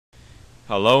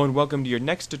Hello and welcome to your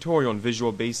next tutorial on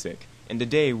Visual Basic, and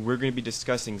today we're going to be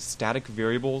discussing static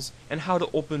variables and how to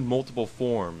open multiple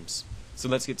forms. So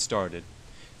let's get started.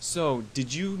 So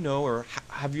did you know, or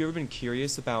have you ever been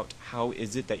curious about how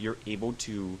is it that you're able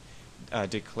to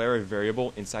declare a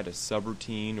variable inside a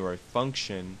subroutine or a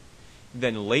function,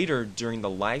 then later during the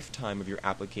lifetime of your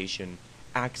application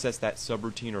access that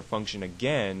subroutine or function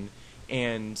again,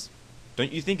 and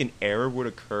don't you think an error would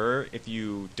occur if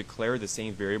you declare the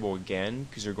same variable again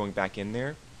because you're going back in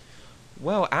there?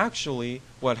 Well, actually,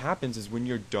 what happens is when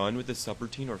you're done with the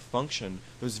subroutine or function,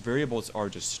 those variables are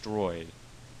destroyed.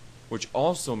 Which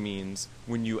also means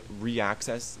when you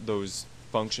reaccess those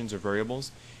functions or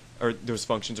variables, or those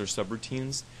functions or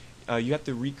subroutines, you have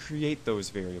to recreate those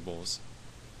variables.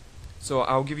 So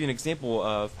I'll give you an example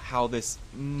of how this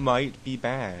might be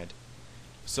bad.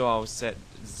 So I'll set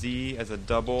z as a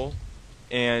double,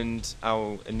 and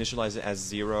I'll initialize it as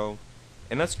 0.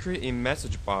 And let's create a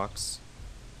message box.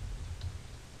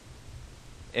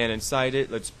 And inside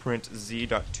it, let's print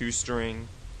z.toString.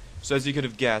 So as you could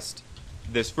have guessed,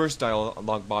 this first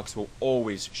dialog box will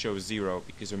always show 0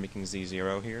 because we're making z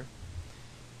 0 here.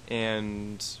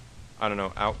 And, I don't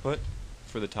know, output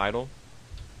for the title.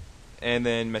 And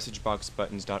then message box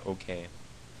buttons.ok.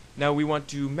 Now we want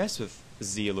to mess with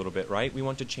z a little bit, right? We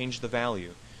want to change the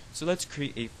value. So let's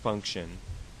create a function.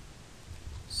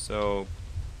 So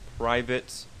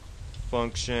private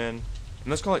function, and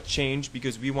let's call it change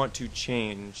because we want to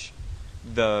change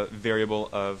the variable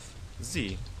of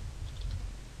z.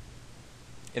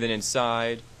 And then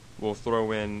inside we'll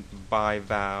throw in by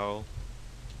val.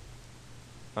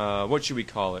 What should we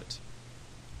call it?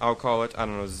 I'll call it, I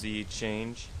don't know, z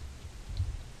change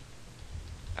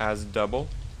as double.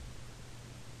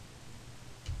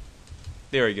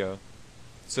 There we go.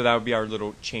 So that would be our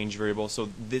little change variable. So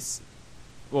this,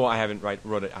 well, I haven't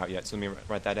wrote it out yet, so let me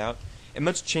write that out. And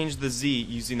let's change the z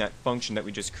using that function that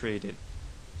we just created.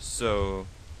 So,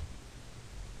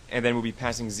 and then we'll be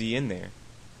passing z in there.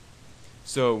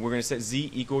 So we're going to set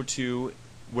z equal to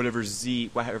whatever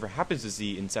happens to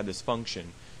z inside this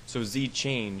function. So z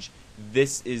change,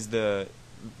 this is the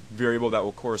variable that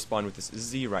will correspond with this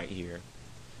z right here.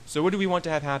 So what do we want to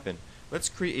have happen? Let's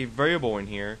create a variable in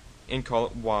here and call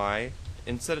it y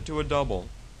and set it to a double.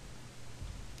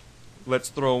 Let's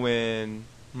throw in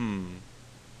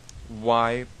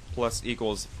y plus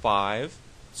equals 5.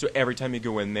 So every time you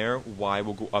go in there, y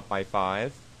will go up by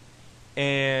 5.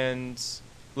 And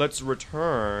let's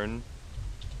return,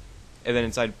 and then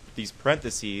inside these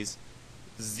parentheses,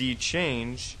 z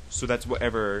change, so that's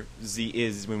whatever z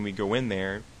is when we go in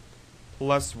there,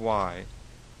 plus y.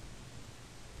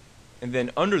 And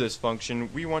then under this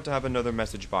function, we want to have another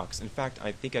message box. In fact,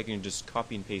 I think I can just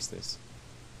copy and paste this.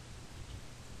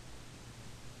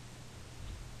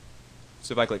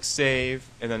 So if I click save,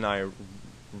 and then I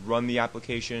run the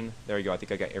application, there you go, I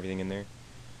think I got everything in there.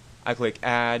 I click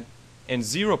add, and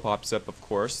 0 pops up, of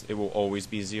course. It will always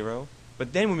be 0.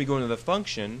 But then when we go into the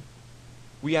function,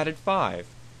 we added 5,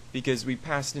 because we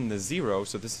passed in the 0,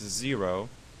 so this is 0,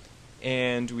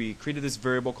 and we created this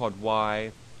variable called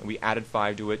y, and we added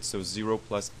 5 to it, so 0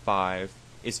 plus 5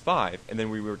 is 5, and then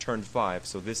we returned 5,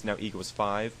 so this now equals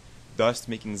 5, thus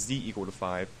making z equal to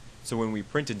 5. So when we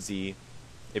printed z,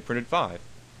 it printed 5.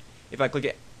 If I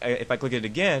click it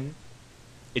again,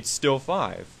 it's still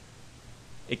 5.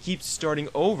 It keeps starting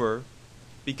over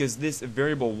because this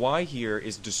variable y here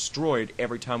is destroyed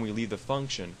every time we leave the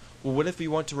function. Well, what if we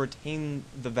want to retain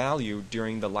the value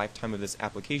during the lifetime of this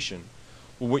application?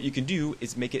 Well, what you can do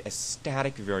is make it a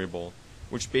static variable,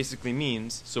 which basically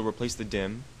means, so replace the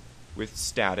dim with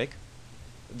static,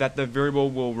 that the variable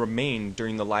will remain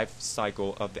during the life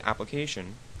cycle of the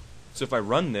application. So if I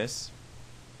run this,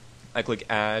 I click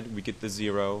add, we get the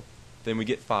 0, then we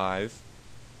get 5.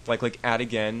 If I click add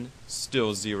again,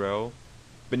 still 0,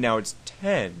 but now it's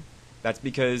 10. That's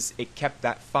because it kept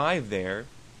that 5 there,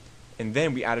 and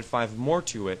then we added 5 more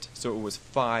to it, so it was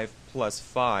 5 plus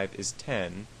 5 is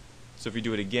 10. So if we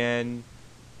do it again,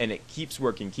 and it keeps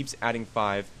working, keeps adding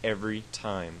 5 every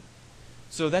time.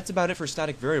 So that's about it for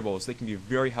static variables. They can be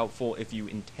very helpful if you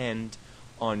intend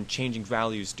on changing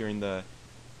values during the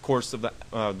course of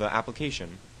the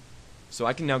application. So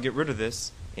I can now get rid of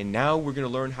this, and now we're going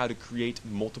to learn how to create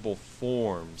multiple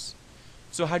forms.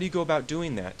 So how do you go about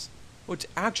doing that? Well, it's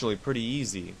actually pretty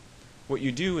easy. What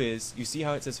you do is, you see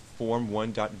how it says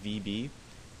form1.vb?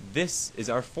 This is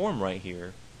our form right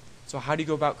here. So how do you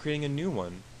go about creating a new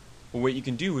one? Well, what you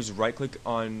can do is right click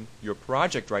on your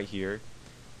project right here,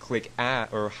 click add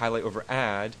or highlight over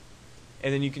add,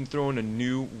 and then you can throw in a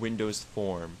new Windows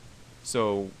form.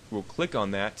 So we'll click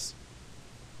on that,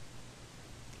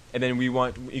 And then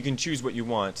you can choose what you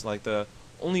want. Like the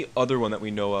only other one that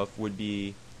we know of would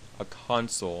be a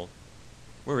console.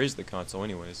 Where is the console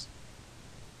anyways?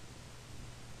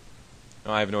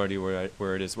 Oh, I have no idea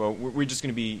where it is. Well, we're just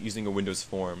going to be using a Windows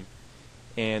form.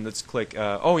 And let's click,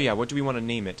 oh yeah, what do we want to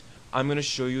name it? I'm going to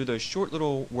show you the short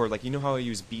little word, like you know how I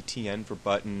use BTN for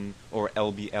button or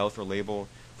LBL for label?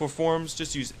 For forms,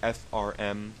 just use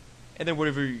FRM, and then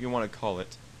whatever you want to call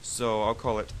it. So I'll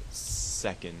call it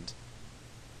second.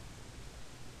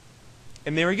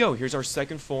 And there we go, here's our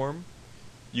second form.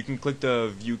 You can click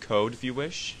the view code if you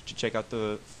wish to check out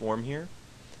the form here.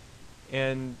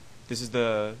 And this is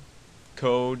the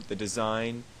code, the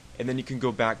design, and then you can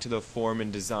go back to the form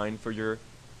and design for your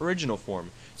original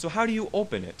form. So how do you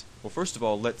open it? Well, first of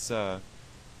all, let's, you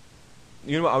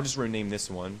know what, I'll just rename this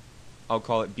one. I'll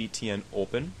call it BTN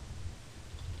Open.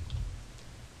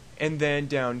 And then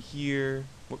down here,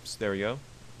 whoops, there we go.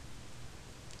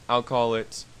 I'll call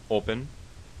it Open.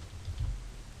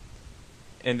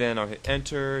 And then I'll hit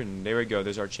enter, and there we go,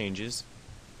 there's our changes.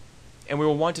 And we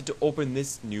will want it to open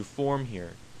this new form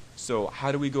here. So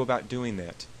how do we go about doing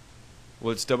that? Well,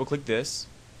 let's double click this.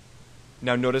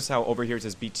 Now notice how over here it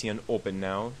says BTN Open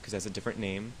now, because that's a different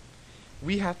name.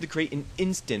 We have to create an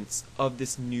instance of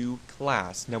this new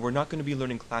class. Now we're not going to be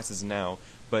learning classes now,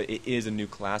 but it is a new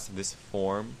class of this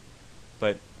form.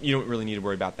 But you don't really need to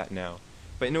worry about that now.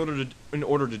 But in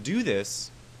order to do this,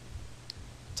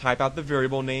 type out the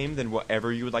variable name, then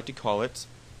whatever you would like to call it.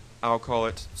 I'll call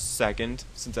it second,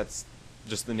 since that's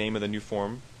just the name of the new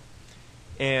form.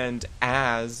 And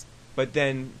as, but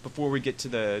then before we get to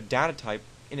the data type,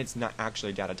 and it's not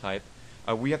actually a data type,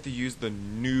 we have to use the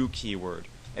new keyword.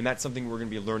 And that's something we're going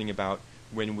to be learning about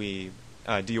when we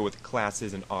deal with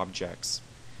classes and objects.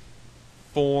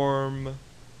 Form,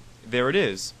 there it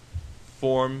is,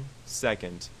 form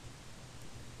second.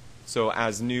 So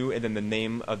as new, and then the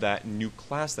name of that new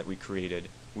class that we created,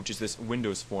 which is this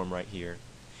Windows form right here.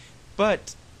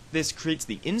 But this creates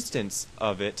the instance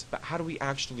of it, but how do we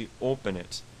actually open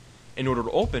it? In order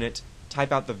to open it,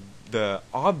 type out the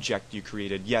object you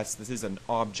created. Yes, this is an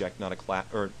object, not a class,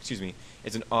 or excuse me,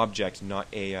 it's an object, not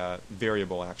a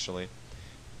variable actually.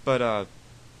 But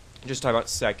just type out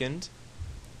second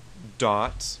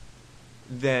dot.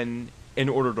 Then in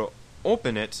order to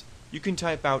open it, you can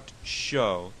type out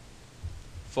show,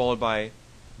 followed by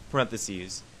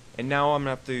parentheses. And now I'm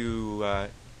gonna have to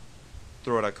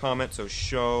throw out a comment. So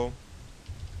show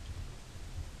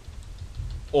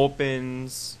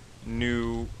opens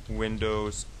new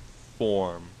Windows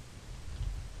form.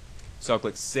 So I'll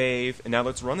click save, and now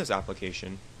let's run this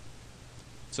application.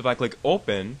 So if I click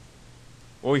open,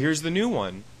 well, here's the new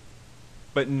one.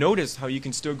 But notice how you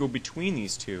can still go between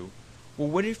these two. Well,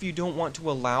 what if you don't want to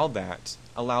allow that?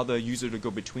 Allow the user to go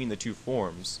between the two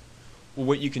forms? Well,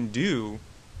 what you can do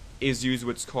is use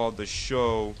what's called the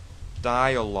show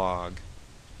dialog,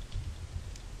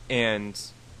 and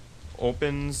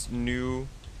opens new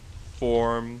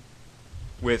form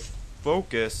with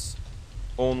focus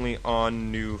only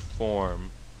on new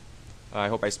form. I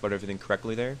hope I spelled everything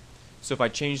correctly there. So if I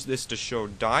change this to show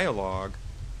dialog,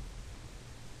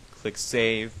 click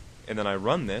save, and then I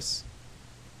run this.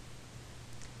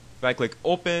 If I click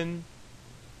open,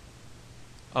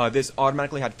 this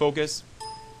automatically had focus,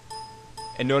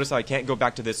 and notice how I can't go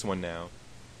back to this one now.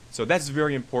 So that's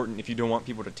very important if you don't want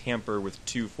people to tamper with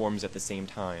two forms at the same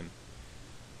time.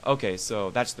 Okay,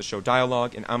 so that's the show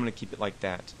dialog, and I'm going to keep it like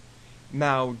that.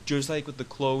 Now, just like with the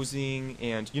closing,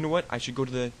 and you know what? I should go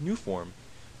to the new form.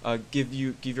 Give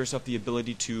yourself the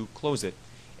ability to close it.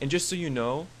 And just so you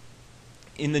know,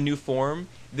 in the new form,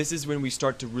 this is when we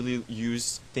start to really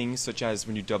use things such as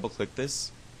when you double click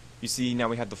this. You see now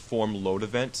we have the form load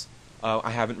event.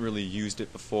 I haven't really used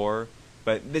it before,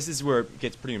 but this is where it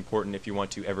gets pretty important if you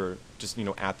want to ever just, you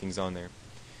know, add things on there.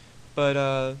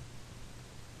 But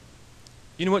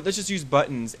you know what, let's just use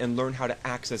buttons and learn how to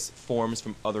access forms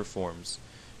from other forms.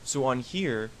 So on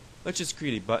here, let's just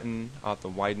create a button. I'll have to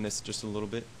widen this just a little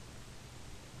bit.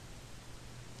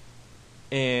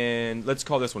 And let's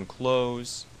call this one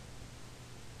close.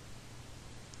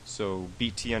 So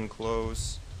BTN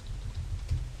close.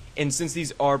 And since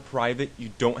these are private,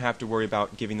 you don't have to worry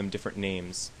about giving them different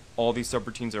names. All these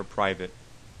subroutines are private.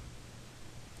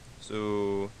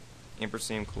 So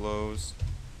ampersand close.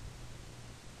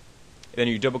 And then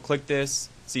you double click this.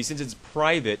 See, since it's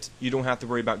private, you don't have to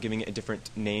worry about giving it a different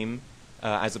name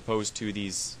as opposed to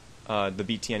these the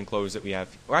BTN close that we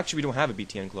have. Or actually, we don't have a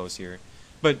BTN close here.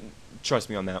 But trust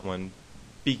me on that one.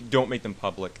 Don't make them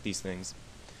public, these things.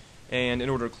 And in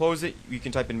order to close it, you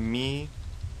can type in me.close.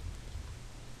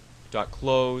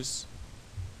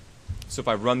 So if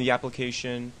I run the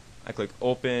application, I click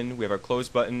open, we have our close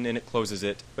button and it closes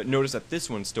it, but notice that this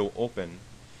one's still open.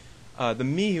 The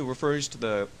me refers to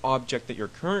the object that you're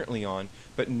currently on,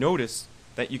 but notice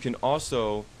that you can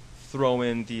also throw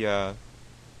in the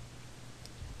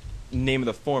name of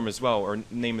the form as well, or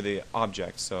name of the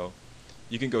object. So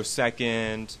you can go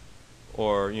second,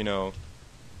 or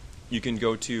you can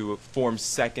go to form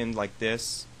second like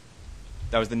this.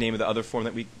 That was the name of the other form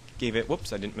that we gave it.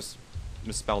 Whoops, I didn't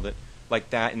misspelled it. Like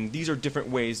that, and these are different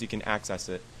ways you can access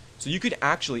it. So you could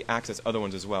actually access other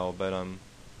ones as well, but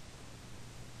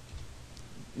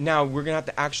now we're gonna have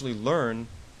to actually learn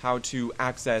how to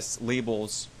access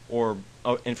labels or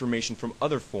information from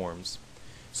other forms.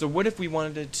 So what if we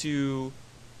wanted to,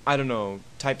 I don't know,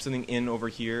 type something in over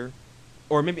here,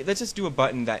 or maybe let's just do a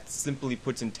button that simply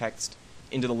puts in text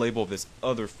into the label of this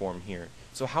other form here.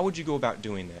 So how would you go about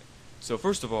doing that? So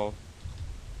first of all,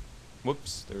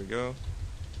 whoops, there we go.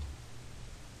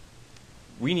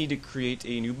 We need to create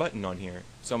a new button on here.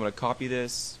 So I'm going to copy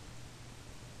this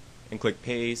and click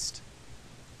paste.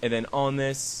 And then on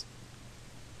this,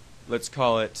 let's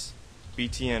call it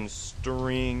btn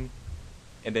string.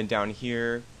 And then down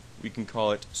here, we can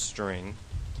call it string.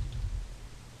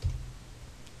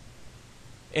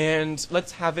 And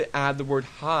let's have it add the word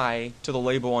hi to the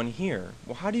label on here.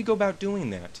 Well, how do you go about doing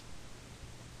that?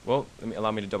 Well, allow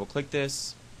me to double click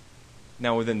this.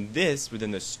 Now within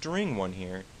the string one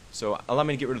here, so allow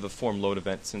me to get rid of the form load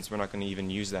event since we're not going to even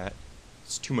use that.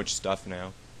 It's too much stuff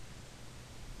now.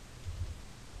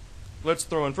 Let's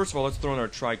throw in, first of all, let's throw in our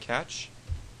try catch.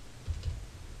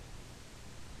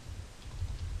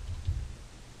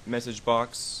 Message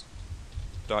box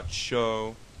dot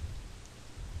show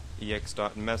ex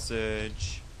dot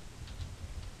message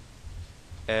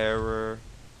error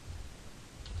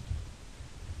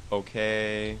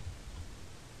okay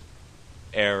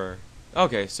error.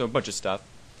 Okay, so a bunch of stuff.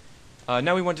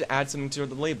 Now we want to add something to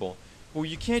the label. Well,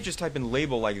 you can't just type in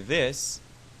label like this.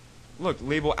 Look,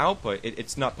 label output,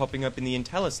 it's not popping up in the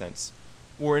IntelliSense.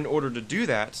 Or in order to do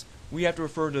that, we have to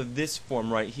refer to this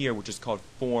form right here, which is called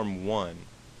form 1.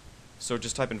 So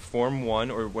just type in form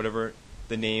 1, or whatever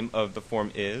the name of the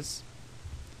form is,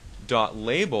 dot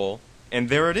label, and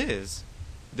there it is.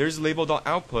 There's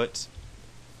label.output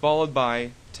followed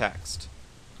by text.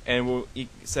 And we'll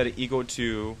set it equal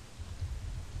to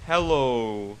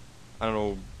hello, I don't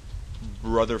know,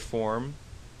 brother form.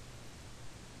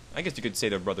 I guess you could say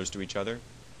they're brothers to each other.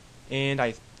 And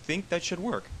I think that should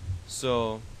work.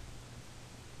 So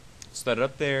set it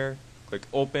up there, click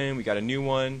open, we got a new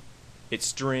one, it's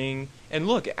string, and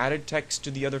look, it added text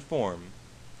to the other form.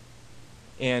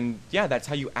 And yeah, that's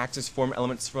how you access form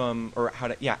elements from, or how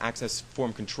to, access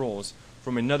form controls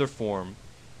from another form,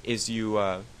 is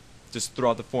you just throw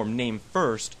out the form name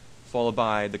first, followed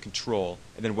by the control,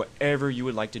 and then whatever you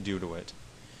would like to do to it.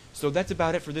 So that's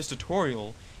about it for this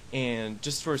tutorial, and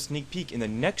just for a sneak peek, in the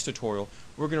next tutorial,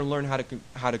 we're going to learn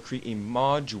how to create a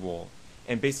module,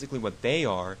 and basically what they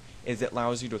are is it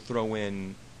allows you to throw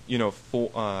in,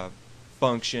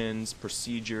 functions,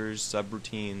 procedures,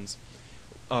 subroutines,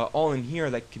 all in here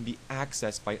that can be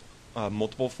accessed by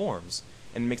multiple forms,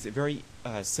 and it makes it very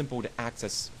simple to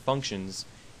access functions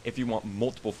if you want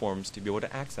multiple forms to be able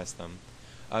to access them.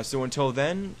 So until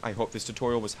then, I hope this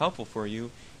tutorial was helpful for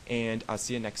you, and I'll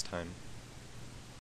see you next time.